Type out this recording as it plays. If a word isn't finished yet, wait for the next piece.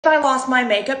If I lost my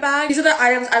makeup bag, these are the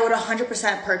items I would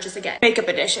 100% purchase again. Makeup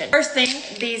edition. First thing,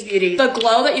 these beauties. The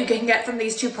glow that you can get from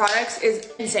these two products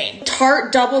is insane.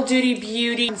 Tarte Double Duty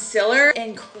Beauty Concealer,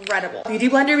 incredible. Beauty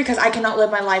blender, because I cannot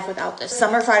live my life without this.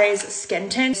 Summer Fridays skin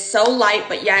tint, so light,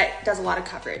 but yet does a lot of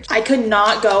coverage. I could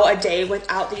not go a day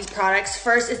without these products.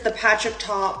 First is the Patrick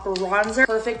Ta bronzer,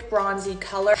 perfect bronzy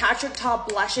color. Patrick Ta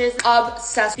blushes,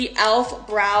 obsessed. The e.l.f.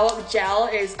 brow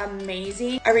gel is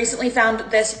amazing. I recently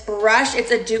found this brush. It's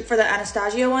a dupe for the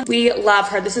Anastasia one. We love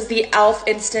her. This is the e.l.f.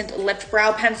 Instant Lift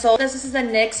Brow Pencil. This is the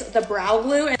NYX, the brow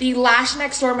glue. And the Lash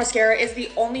Next Door mascara is the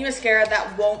only mascara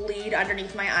that won't bleed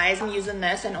underneath my eyes. I'm using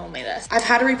this and only this. I've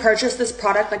had to repurchase this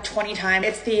product like 20 times.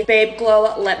 It's the Babe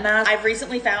Glow Lip Mask. I've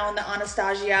recently found the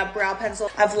Anastasia brow pencil.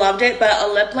 I've loved it, but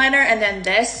a lip liner and then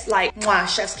this, like, mwah,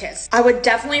 chef's kiss. I would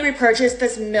definitely repurchase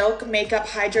this Milk Makeup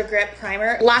Hydro Grip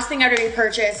Primer. Last thing I'd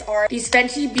repurchase are these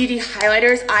Fenty Beauty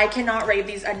highlighters. I cannot rave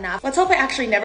these enough. Let's hope I actually